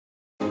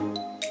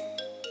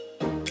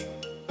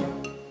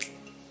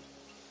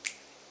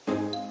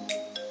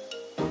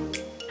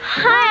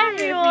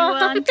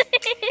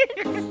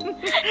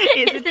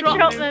It's the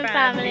Trotman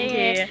family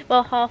here.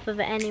 Well, half of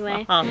it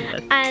anyway. Well, half of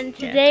it. And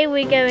today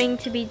we're going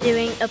to be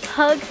doing a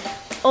pug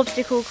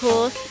obstacle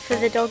course for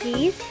the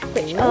doggies,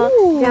 which are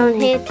down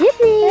here.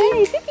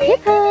 Dippy!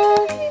 Pippa!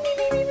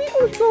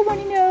 Oh, so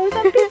runny nose,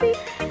 I'm busy.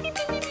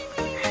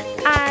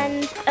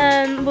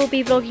 And we'll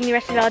be vlogging the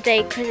rest of our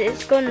day because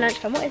it's gone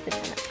lunchtime. What is the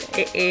time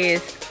actually? It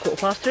is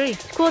 3:15.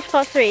 It's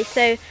 3:15,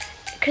 so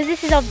because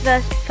this is our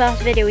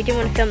first video, we didn't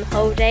want to film the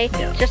whole day,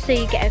 just so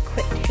you get a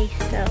quick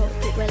taste of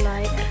what we're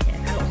like.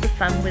 Yeah, lots of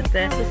fun with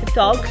the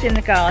dogs in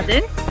the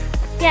garden.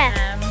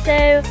 Yeah,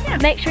 so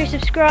make sure you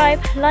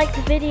subscribe, like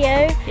the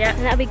video, and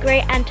that'll be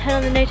great, and turn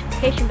on the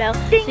notification bell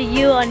so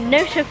you are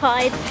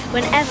notified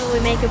whenever we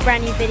make a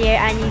brand new video,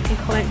 and you can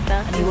comment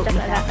first and stuff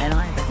like that.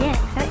 Yeah,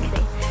 exactly.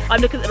 I'm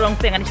looking at the wrong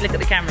thing. I need to look at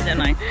the camera,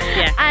 don't I?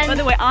 Yeah. And by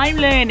the way, I'm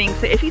learning.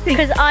 So if you think,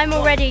 because I'm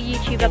already a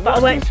YouTuber, but I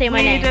won't say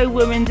my name. What is weirdo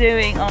woman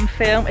doing on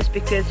film? It's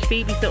because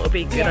Phoebe thought it would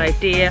be a good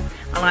idea,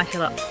 and I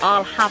thought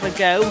I'll have a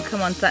go. We'll come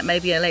on to that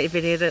maybe in a later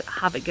video. The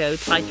have a go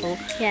title.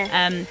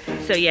 Yeah.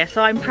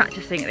 So I'm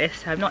practicing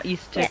this. So I'm not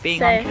used to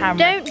being on camera.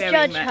 Don't very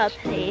judge much. her,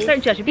 please.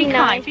 Don't judge her. Be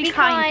kind. Be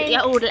kind.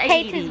 Yeah, old lady.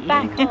 Haters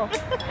back off.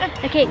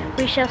 Okay,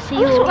 we shall see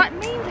you all. all. That's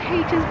what that means.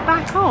 Haters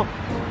back off.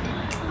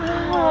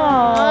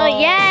 Oh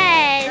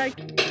yes.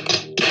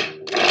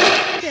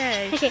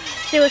 Okay,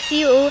 so we'll see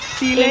you all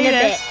in a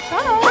bit.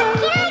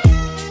 Bye.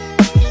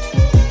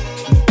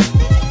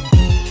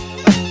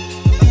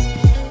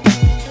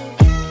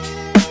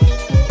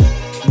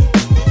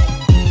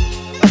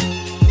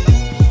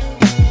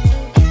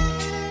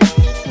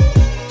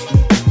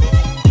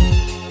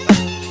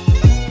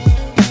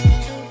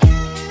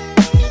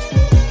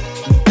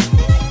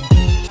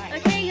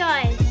 Okay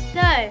guys,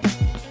 so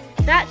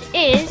that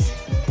is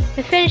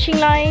the finishing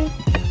line.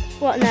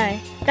 What, no?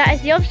 That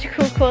is the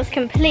obstacle course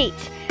complete.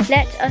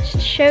 Let us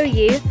show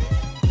you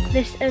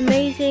this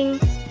amazing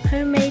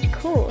homemade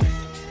course.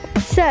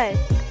 So,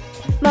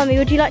 Mummy,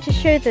 would you like to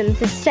show them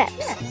the steps?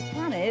 Yeah, the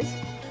plan is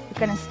we're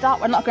going to start,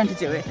 we're not going to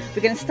do it,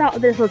 we're going to start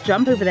with a little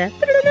jump over there,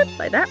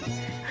 like that,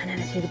 and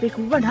then take a big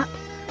run up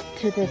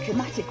to the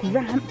dramatic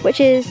ramp. Which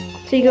is,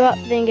 so you go up,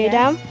 then go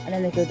down. And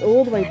then they go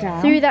all the way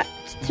down.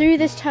 Through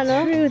this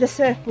tunnel. Through the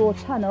surfboard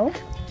tunnel.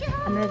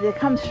 And then they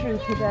come through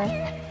to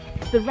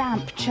the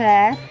ramp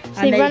chair.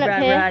 So and they run up,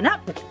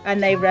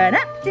 and they run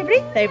up, they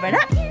run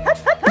up,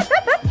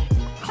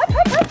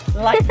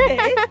 like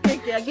this.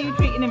 Good girl, give you a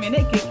treat in a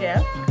minute, good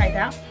girl. Okay,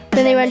 down.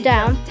 Then they run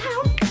down.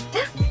 Down,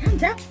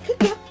 good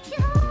girl.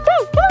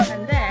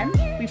 And then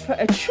we put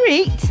a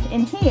treat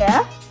in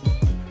here,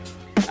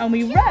 and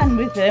we run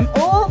with them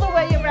all the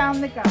way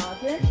around the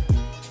garden.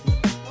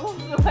 All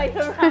the way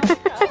around the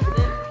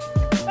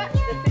garden. Back to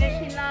the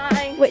finishing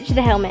line. Which are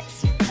the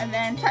helmets. And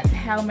then touch the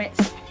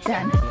helmets,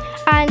 done.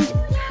 And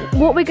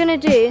what we're going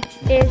to do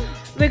is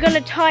we're going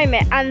to time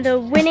it, and the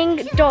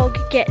winning dog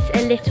gets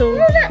a little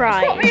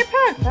prize.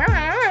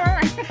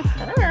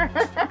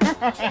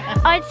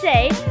 I'd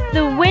say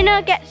the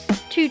winner gets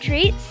 2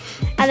 treats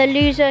and the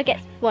loser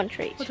gets 1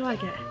 treat. What do I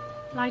get?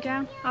 Lie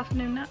down,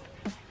 afternoon nap?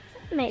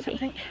 Maybe.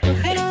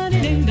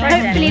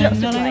 Hopefully lots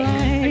of likes.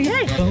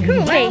 Okay,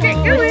 cool. Okay,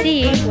 we'll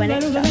see you when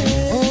it's done.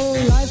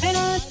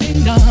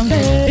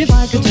 If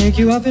I could take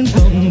you up in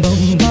boom,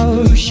 boom,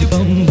 bosh,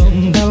 boom,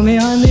 boom, tell me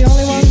I'm the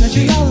only one that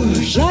you love.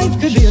 Life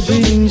could be a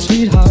dream,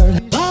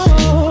 sweetheart.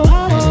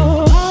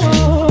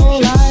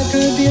 Life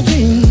could be a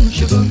dream.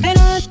 And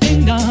I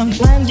ding dong,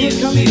 plans would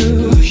come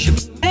true.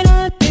 And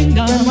I ding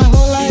dong, spend my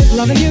whole life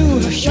loving you.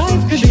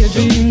 Life could be a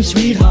dream,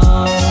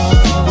 sweetheart.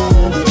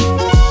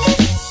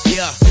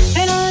 Yeah.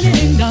 And I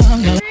ding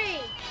dong.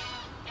 3,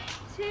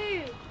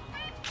 2,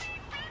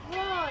 1,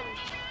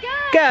 go!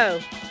 Go!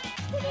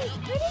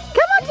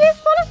 Come on, Jess,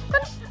 follow!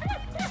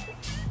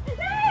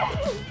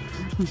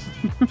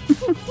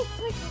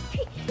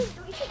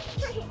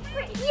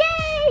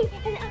 Yay!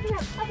 And then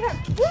up and up.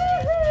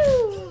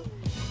 Woohoo!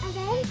 And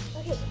then,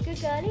 okay, good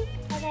girlie.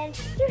 And then,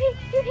 through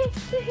here.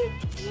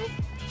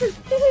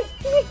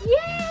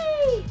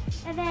 Yay!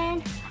 And then,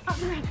 up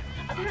and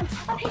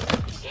up here.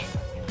 Yes.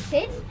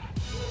 Sit.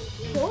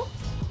 4.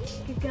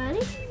 Good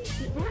girlie.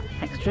 Eat that.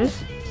 Extras.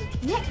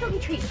 Next doggy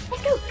treat.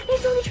 Let's go.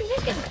 Next doggy treat.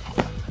 Let's go.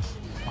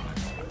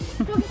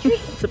 Doggy treat.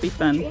 This will be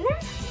fun. Treat in there.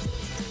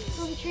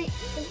 Doggy treat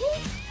in here.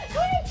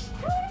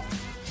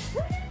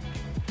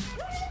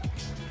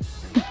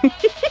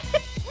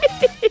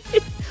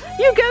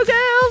 You go,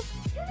 girls!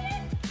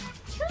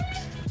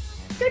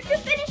 Go to the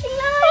finishing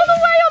line. All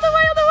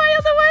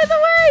the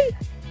way!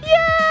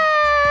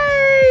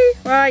 Yay!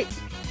 Right.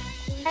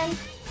 And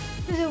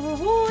for the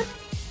reward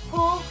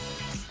for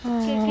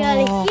good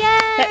girlie.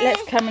 Yay!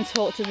 Let's come and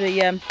talk to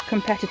the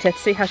competitor to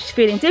see how she's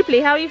feeling.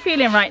 Dibley, how are you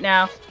feeling right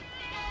now?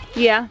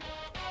 Yeah.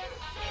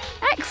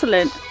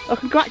 Excellent. Well,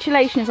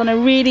 congratulations on a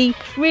really,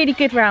 really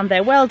good round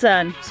there. Well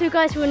done. So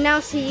guys, we'll now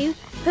see you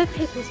for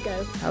Pippa's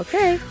go.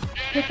 Okay.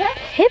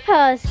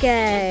 Pippa's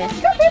go.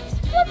 Go, Pips.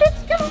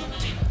 Come on.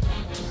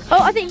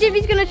 Oh, I think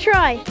Dibley's gonna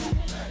try.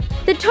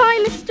 The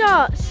timer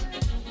starts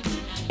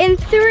in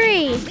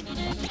 3,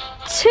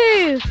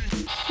 2,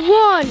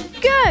 1,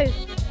 go.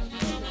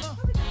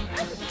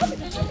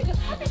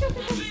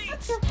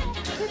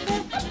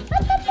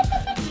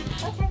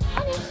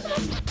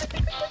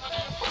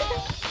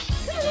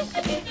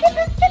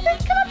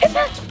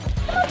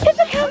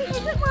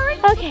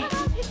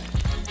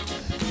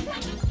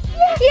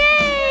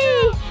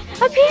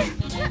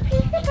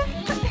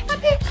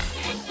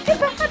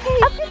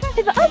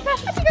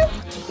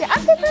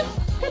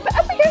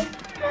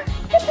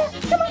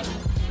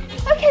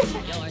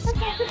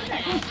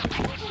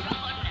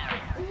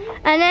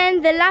 And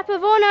then the lap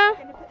of honor.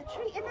 Gonna put a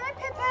treat in there,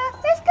 Pippa.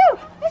 Let's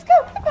go,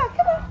 Pippa,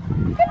 come on.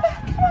 Pippa,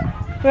 come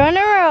on. We're on a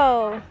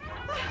roll.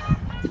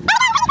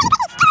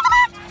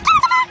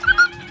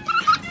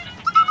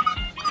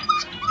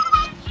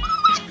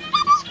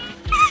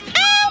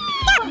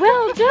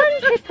 Well done,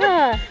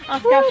 Pippa.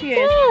 Well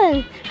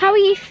done. How are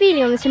you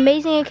feeling on this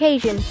amazing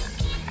occasion?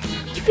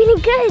 You feeling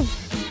good?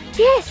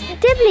 Yes.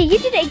 Dibbly, you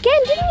did it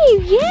again, didn't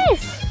you?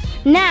 Yes.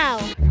 Now,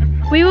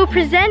 we will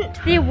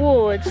present the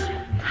awards.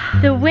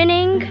 The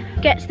winning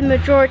gets the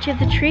majority of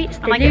the treats.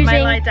 The losing, get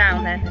my lie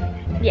down then.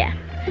 yeah.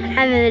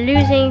 And then the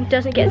losing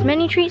doesn't get as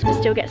many treats, but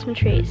still gets some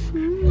treats.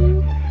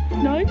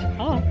 Nice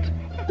heart.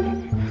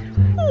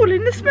 All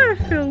in the Smurf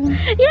film.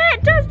 Yeah,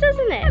 it does,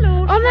 doesn't it?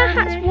 Hello, oh, their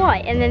hat's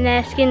white and then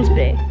their skin's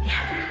blue.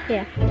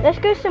 Yeah. Let's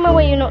go somewhere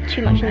where you're not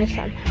too much in the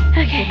sun.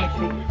 Okay.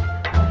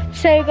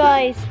 So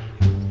guys,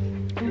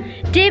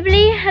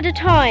 Dibbly had a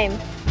time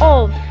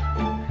of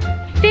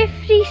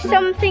 50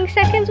 something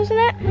seconds, wasn't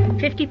it?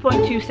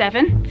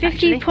 50.27.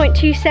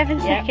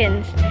 50.27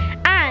 seconds.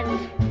 And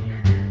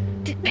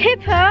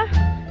Pippa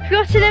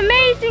got an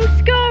amazing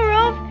score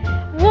of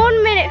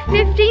 1 minute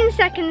 15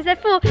 seconds.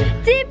 Therefore,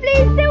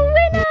 Dibbly's the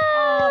winner.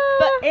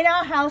 But in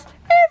our house,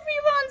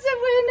 everyone's a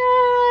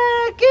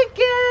winner. Good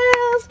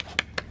girls.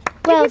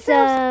 Well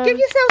done. Give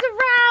yourselves a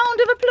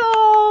round of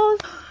applause.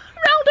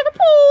 Round of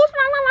applause.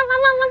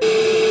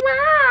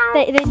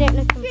 They don't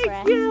look Good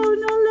impressed. girl,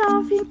 not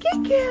laughing.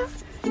 Good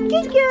girls.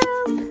 Good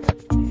girls.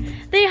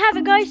 There you have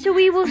it, guys. So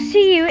we will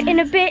see you in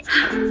a bit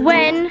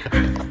when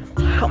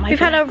we've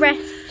had our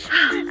rest,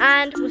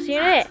 and we'll see you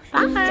in a bit.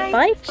 Bye.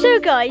 Bye. So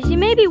guys, you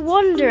may be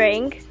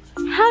wondering,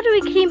 how do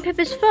we clean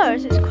Pippa's fur?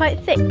 It's quite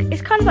thick.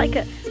 It's kind of like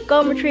a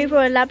golden retriever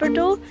or a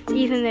Labrador,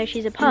 even though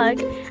she's a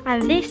pug.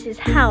 And this is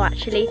how,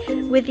 actually,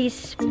 with these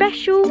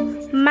special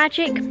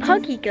magic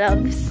puggy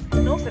gloves.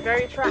 And also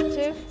very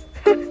attractive.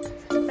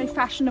 Very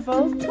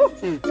fashionable.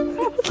 Got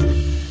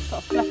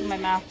a fluff in my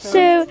mouth.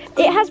 So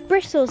it has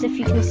bristles, if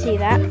you can see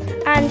that,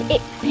 and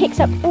it picks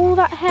up all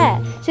that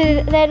hair.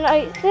 So they're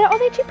like, are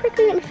they too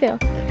prickly? Let me feel.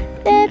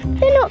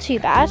 They're not too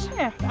bad.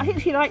 Yeah, I think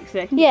she likes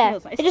it. Yeah,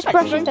 it just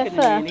brushes their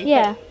fur. Really,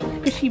 yeah.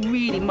 Because she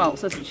really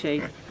molts, doesn't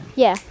she?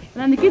 Yeah.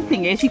 And then the good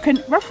thing is you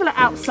can ruffle it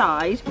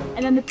outside,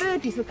 and then the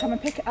birdies will come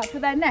and pick it up for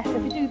their nest. So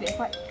if you do this,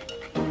 like,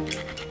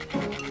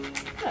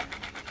 look,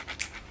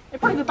 it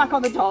probably go back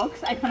on the dogs.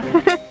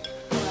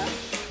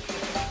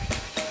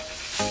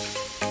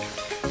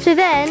 So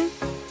then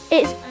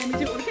it's And we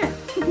do it all again.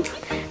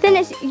 then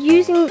it's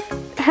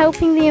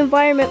helping the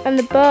environment and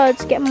the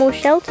birds get more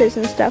shelters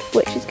and stuff,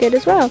 which is good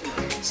as well.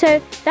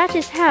 So that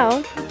is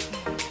how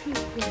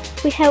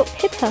we help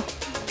Pippa.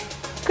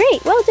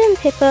 Great, well done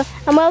Pippa,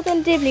 and well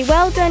done Dibbly,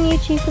 well done you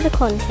two for the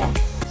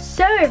contest.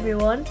 So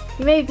everyone,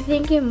 you may be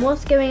thinking,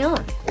 what's going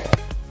on?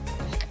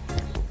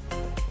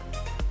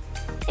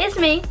 It's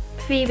me,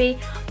 Phoebe.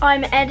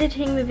 I'm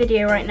editing the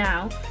video right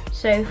now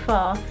so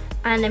far,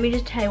 and let me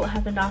just tell you what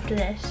happened after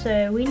this.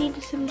 So we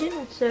needed some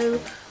dinner, so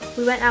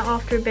we went out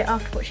after a bit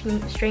after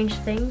watching Strange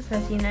Things,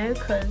 as you know,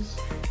 because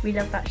we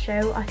love that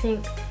show. I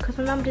think because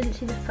my mum didn't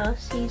see the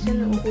first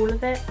season or all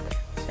of it,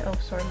 so oh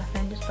sorry, my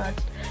phone just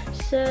buzzed,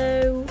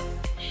 so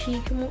she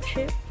can watch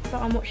it,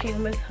 but I'm watching it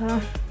with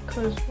her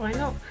because why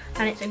not?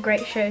 And it's a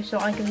great show, so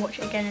I can watch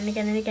it again and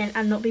again and again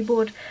and not be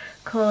bored,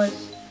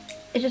 because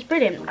it's just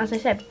brilliant, as I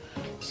said.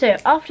 So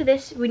after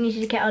this we needed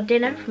to get our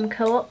dinner from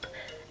Co-op,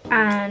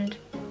 and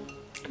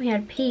we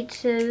had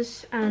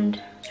pizzas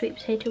and sweet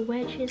potato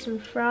wedges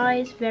and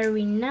fries.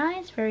 Very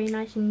nice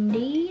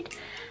indeed.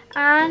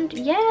 And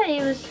yeah,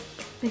 it was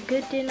a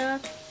good dinner.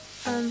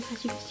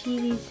 As you can see,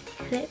 these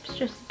clips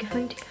just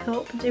going to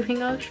Co-op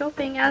doing our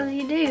shopping as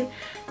you do.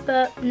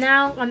 But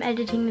now I'm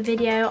editing the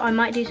video. I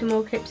might do some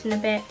more clips in a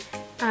bit,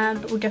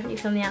 but we'll definitely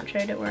film the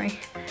outro, don't worry.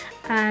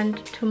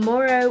 And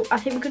tomorrow, I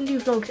think we're going to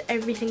do vlogs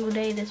every single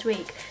day this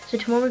week. So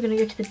tomorrow we're going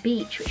to go to the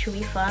beach, which will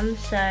be fun.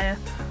 So I'm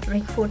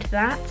looking forward to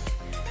that.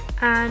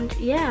 And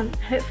yeah,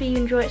 hopefully you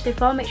enjoy it so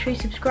far. Make sure you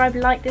subscribe,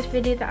 like this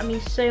video, that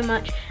means so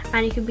much.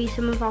 And you can be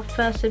some of our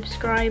first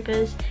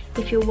subscribers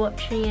if you're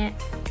watching it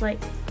like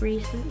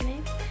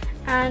recently.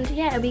 And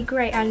yeah, it'll be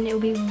great, and it'll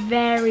be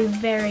very,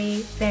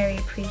 very, very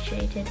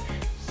appreciated.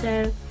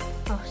 So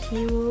I'll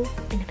see you all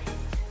in a bit.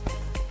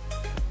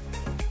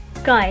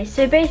 Guys,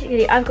 so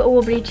basically I've got a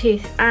wobbly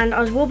tooth, and I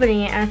was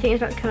wobbling it and I think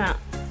it's about to come out.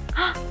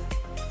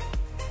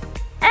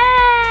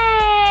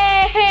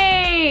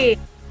 Hey!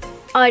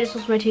 I just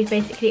lost my tooth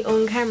basically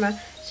on camera,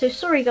 so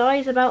sorry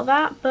guys about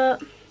that,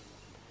 but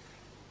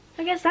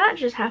I guess that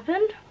just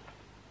happened.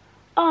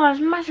 Oh, there's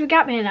a massive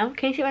gap here now.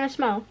 Can you see it when I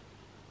smile?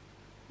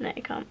 No,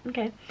 you can't.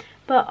 Okay.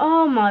 But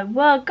oh my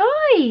word,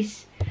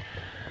 guys!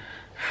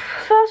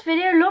 First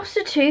video, lost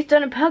a tooth,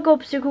 done a pug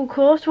obstacle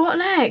course. What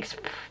next?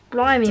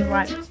 Blimey,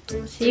 right.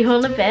 See you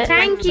all in a bit.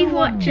 Thank you for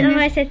watching.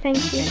 I said thank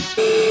you.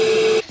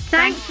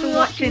 Thanks for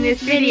watching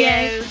this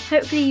video.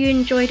 Hopefully you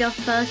enjoyed our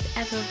first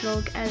ever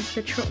vlog as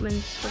the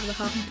Trotmans, or the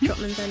half of the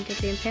Trotmans and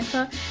Dibby and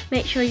Pippa.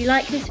 Make sure you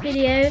like this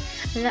video,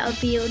 and that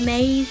would be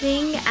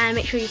amazing. And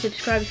make sure you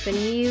subscribe if you're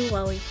new,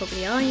 well you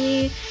probably are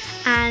new.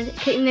 And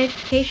click the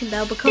notification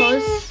bell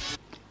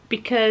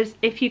because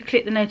if you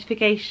click the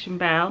notification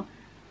bell,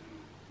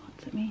 what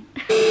does it mean?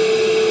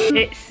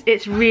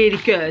 It's really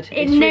good.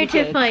 It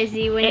notifies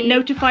you when it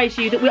notifies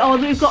you that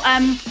we've got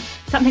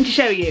something to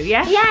show you,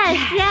 yeah?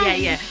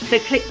 Yes. Yeah. So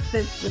click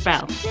the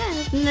bell.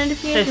 Yeah, the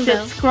notification bell.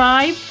 So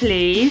subscribe,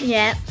 please.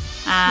 Yeah.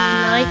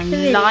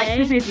 And like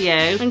the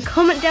video. And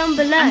comment down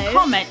below. And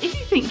comment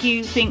if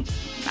you think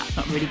that's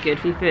not really good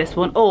for your first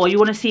one, or you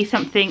want to see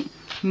something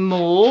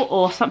more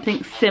or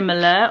something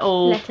similar,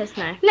 or let us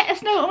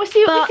know and we'll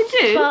see what we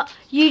can do. But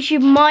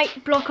YouTube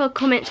might block our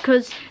comments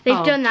because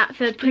they've done that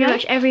for pretty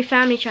much every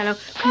family channel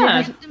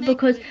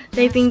because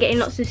they've been getting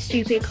lots of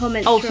stupid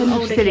comments from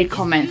older silly kids.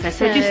 Comments.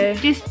 So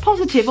just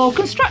positive or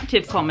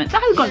constructive comments.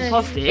 That has gone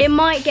positive. It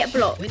might get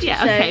blocked.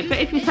 Yeah, okay, but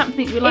if it's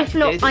something you like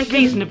to do, that's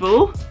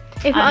reasonable.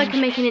 If I can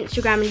make an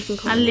Instagram and you can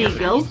comment. And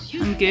legal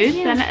and good,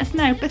 then let us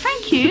know. But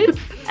thank you.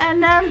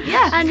 And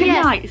good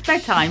night. It's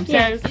bedtime.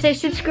 So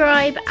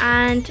subscribe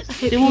and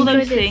do all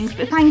those things.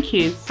 But thank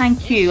you.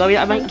 Thank you.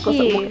 I've got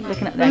something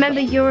looking at there. Remember,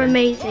 you're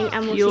amazing,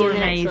 and we'll see you in the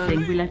next one. You're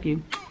amazing. We love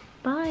you.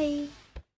 Bye.